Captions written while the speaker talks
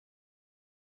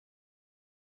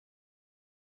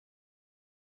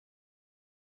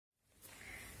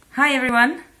Hi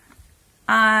everyone,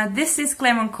 this is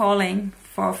Claremont calling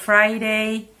for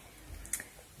Friday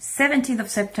 17th of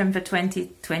September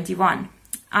 2021.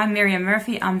 I'm Miriam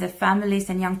Murphy, I'm the Families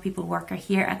and Young People Worker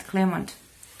here at Claremont.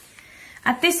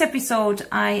 At this episode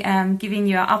I am giving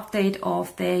you an update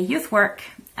of the youth work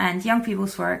and young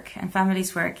people's work and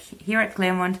families work here at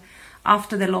Claremont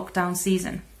after the lockdown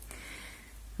season.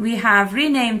 We have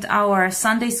renamed our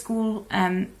Sunday school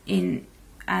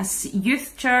as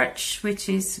Youth Church, which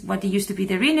is what used to be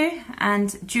the Renew,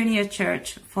 and Junior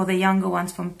Church for the younger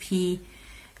ones from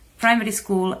primary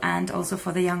school, and also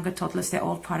for the younger toddlers, they're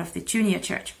all part of the Junior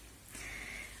Church.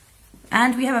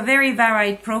 And we have a very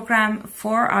varied program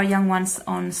for our young ones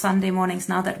on Sunday mornings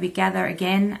now that we gather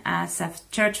again as a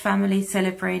church family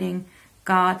celebrating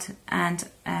God and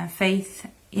faith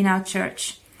in our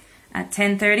church at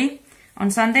 10:30 on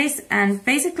Sundays. And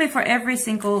basically for every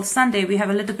single Sunday we have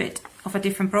a little bit of a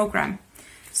different program.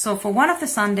 So for one of the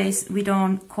Sundays we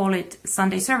don't call it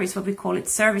Sunday service, but we call it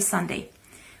Service Sunday.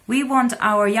 We want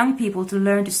our young people to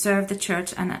learn to serve the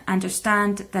church and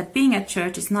understand that being at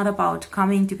church is not about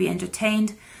coming to be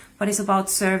entertained, but it's about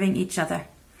serving each other.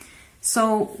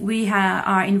 So we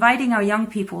are inviting our young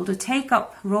people to take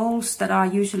up roles that are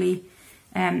usually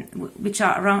which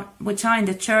are in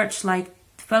the church, like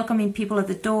welcoming people at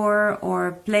the door,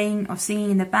 or playing or singing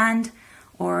in the band,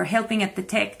 or helping at the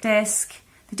tech desk.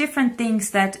 The different things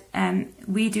that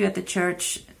we do at the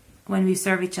church when we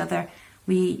serve each other,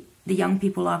 the young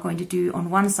people are going to do on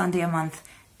one Sunday a month,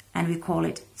 and we call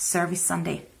it Service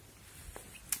Sunday.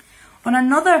 On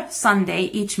another Sunday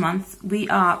each month we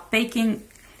are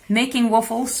making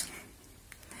waffles,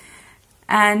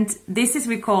 and this is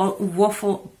we call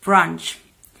Waffle Brunch.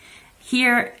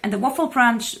 Here at the Waffle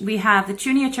Brunch we have the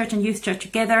Junior Church and Youth Church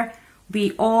together.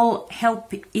 We all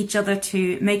help each other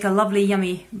to make a lovely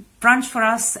yummy brunch for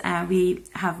us. We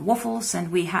have waffles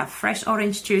and we have fresh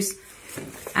orange juice,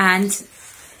 and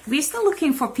we're still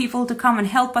looking for people to come and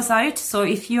help us out. So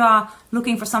if you are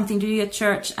looking for something to do at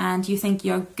church and you think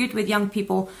you're good with young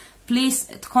people,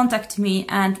 please contact me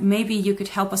and maybe you could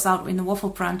help us out in the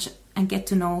Waffle Brunch and get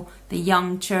to know the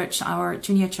young church, our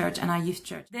Junior Church and our Youth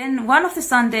Church. Then one of the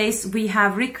Sundays we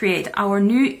have Recreate, our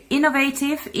new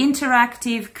innovative,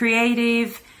 interactive,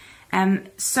 creative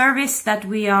service that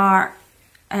we are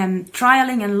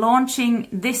trialing and launching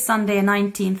this Sunday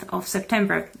 19th of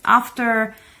September.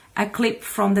 After a clip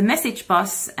from the message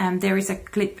bus, there is a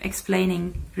clip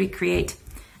explaining Recreate,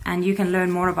 and you can learn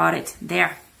more about it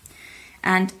there.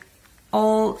 And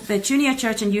all the Junior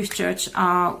Church and Youth Church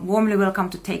are warmly welcome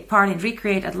to take part in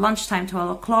Recreate at lunchtime, 12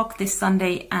 o'clock this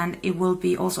Sunday, and it will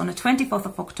be also on the 24th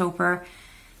of October,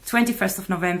 21st of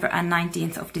November and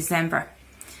 19th of December.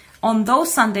 On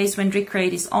those Sundays when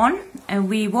Recreate is on,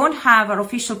 we won't have our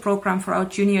official program for our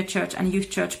Junior Church and Youth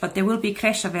Church, but there will be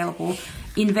creche available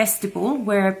in vestibule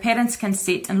where parents can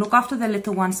sit and look after their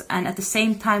little ones and at the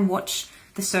same time watch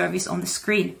the service on the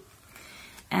screen.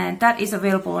 And that is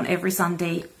available on every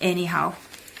Sunday anyhow.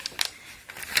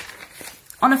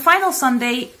 On a final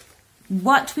Sunday,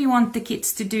 what we want the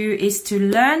kids to do is to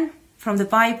learn from the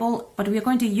Bible, but we are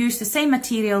going to use the same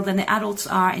material than the adults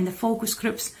are in the focus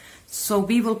groups. So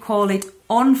we will call it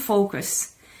On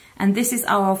Focus. And this is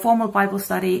our formal Bible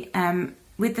study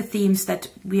with the themes that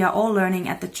we are all learning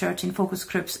at the church in focus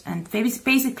groups. And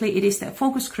basically it is the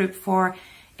focus group for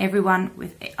everyone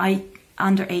with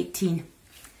under 18.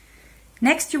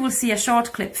 Next you will see a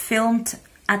short clip filmed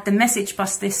at the Message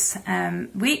Bus this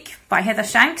week by Heather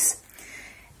Shanks.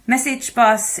 Message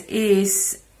Bus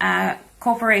is a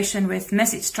cooperation with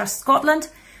Message Trust Scotland,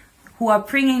 who are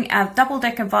bringing a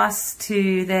double-decker bus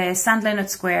to the St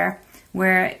Leonard Square,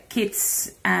 where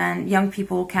kids and young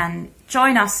people can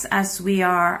join us as we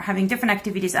are having different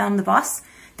activities on the bus.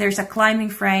 There's a climbing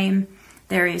frame,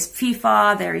 there is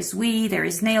FIFA, there is Wii, there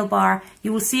is nail bar.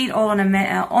 You will see it all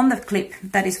on the clip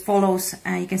that follows.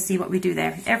 You can see what we do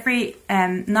there. Every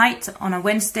night on a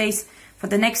Wednesdays for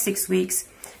the next 6 weeks,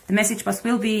 the Message Bus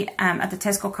will be at the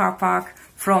Tesco car park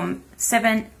from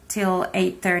 7 till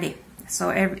 8:30.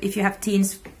 So if you have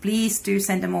teens, please do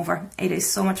send them over. It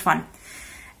is so much fun.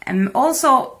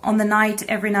 Also on the night,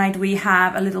 every night we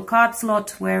have a little card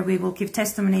slot where we will give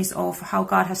testimonies of how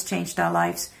God has changed our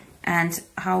lives and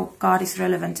how God is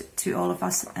relevant to all of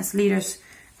us as leaders,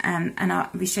 and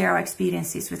we share our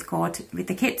experiences with God with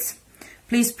the kids.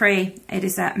 Please pray. It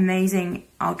is an amazing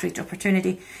outreach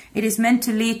opportunity. It is meant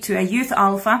to lead to a Youth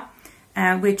Alpha,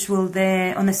 which will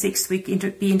on the 6th week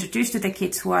be introduced to the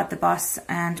kids who are at the bus,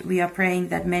 and we are praying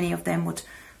that many of them would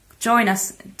join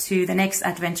us to the next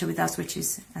adventure with us, which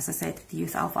is, as I said, the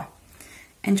Youth Alpha.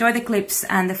 Enjoy the clips,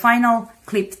 and the final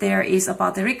clip there is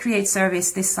about the Recreate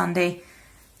service this Sunday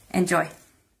Enjoy.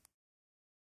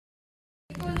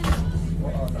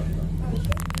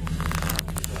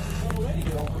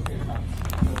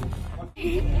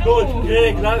 Good,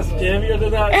 yeah, that's Jamie, you do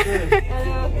that.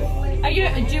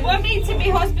 Do you want me to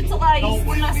be hospitalised,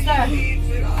 Master?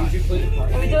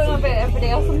 We don't know about everybody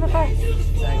else on the bus.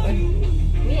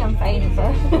 Me, I'm fine,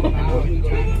 sir.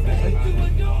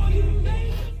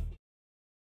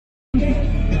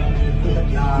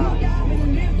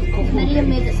 Many have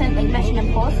made it sound like Mission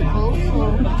Impossible,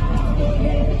 so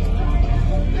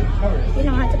we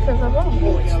don't have to prove it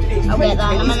wrong. I'll get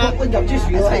that in a minute. I've just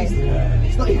realised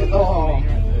it's not even. Oh.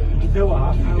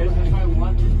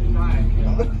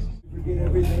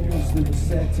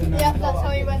 Yep, that's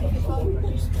how you went before.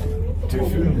 Too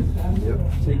soon. Yep.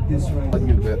 Take this right. I think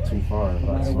it's a bit too far.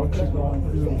 Got it.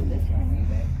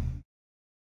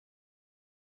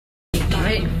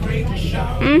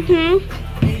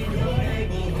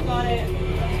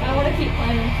 I want to keep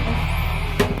climbing.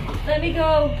 Let me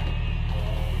go.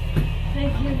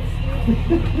 Thank you.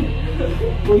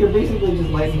 Well, you're basically just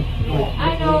letting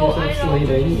I know. slide out.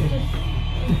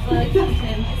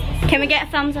 Can we get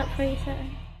a thumbs up for you, sir?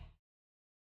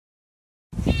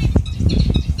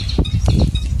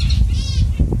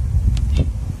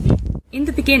 In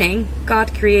the beginning,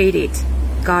 God created.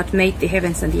 God made the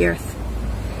heavens and the earth.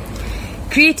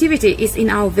 Creativity is in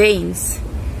our veins.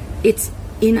 It's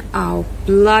in our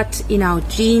blood, in our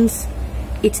genes.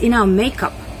 It's in our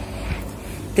makeup.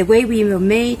 The way we were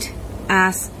made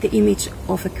as the image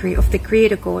of the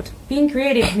Creator God. Being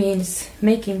creative means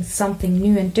making something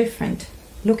new and different,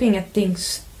 looking at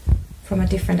things from a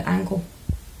different angle,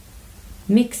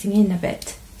 mixing in a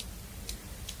bit.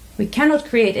 We cannot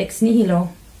create ex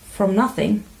nihilo from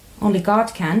nothing, only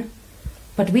God can,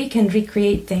 but we can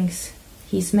recreate things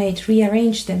He's made,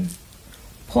 rearrange them,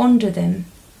 ponder them,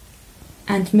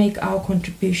 and make our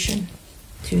contribution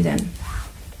to them.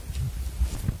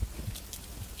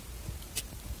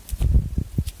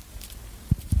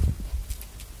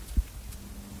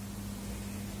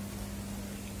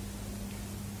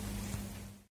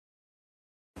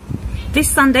 This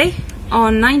Sunday,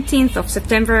 on 19th of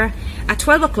September, at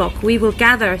 12 o'clock, we will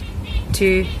gather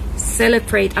to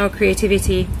celebrate our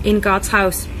creativity in God's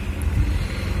house.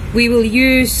 We will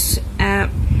use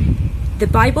the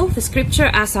Bible, the scripture,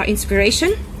 as our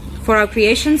inspiration for our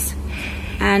creations,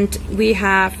 and we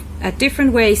have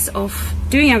different ways of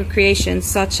doing our creations,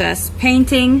 such as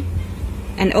painting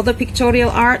and other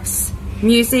pictorial arts,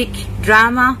 music,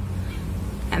 drama,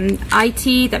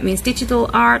 IT, that means digital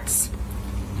arts,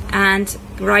 and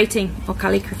writing or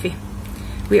calligraphy.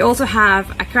 We also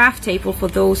have a craft table for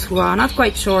those who are not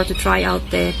quite sure to try out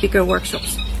the bigger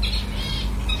workshops.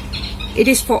 It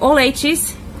is for all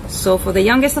ages, so for the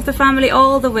youngest of the family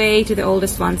all the way to the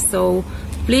oldest ones. So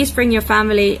please bring your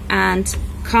family and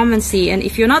come and see. And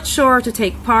if you're not sure to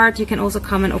take part, you can also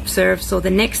come and observe. So the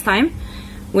next time,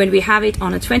 when we have it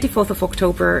on the 24th of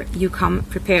October, you come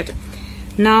prepared.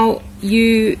 Now,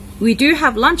 we do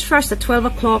have lunch first at 12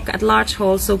 o'clock at Large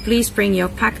Hall, so please bring your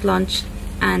packed lunch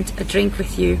and a drink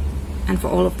with you, and for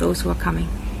all of those who are coming.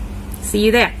 See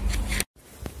you there.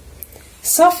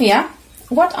 Sophia,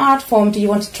 what art form do you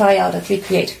want to try out and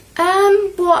recreate?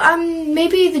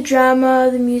 Maybe the drama,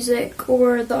 the music,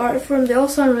 or the art form. They all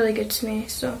sound really good to me,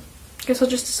 so I guess I'll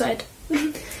just decide.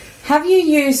 Have you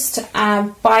used a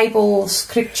Bible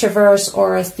scripture verse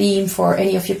or a theme for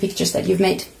any of your pictures that you've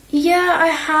made? Yeah, I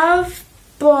have,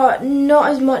 but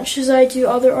not as much as I do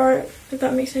other art, if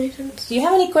that makes any sense. Do you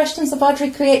have any questions about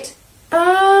Recreate?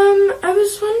 I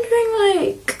was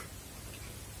wondering,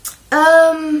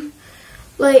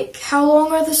 like how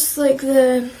long are the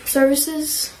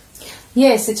services?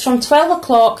 Yes, it's from 12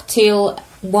 o'clock till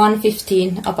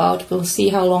 1:15 about. We'll see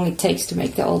how long it takes to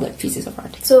make all the pieces of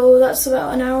art. So that's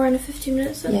about an hour and 15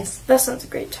 minutes then? Yes. That sounds a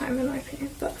great time in my opinion.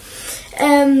 But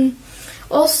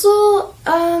also,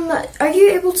 are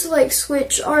you able to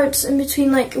switch arts in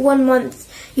between? 1 month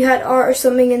you had art or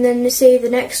something, and then say the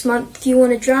next month you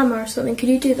want a drama or something. Could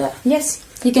you do that? Yes,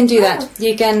 you can do that.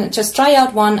 You can just try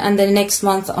out one, and then next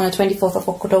month on the 24th of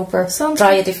October,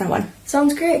 try a different one.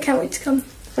 Sounds great. Can't wait to come.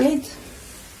 Brilliant.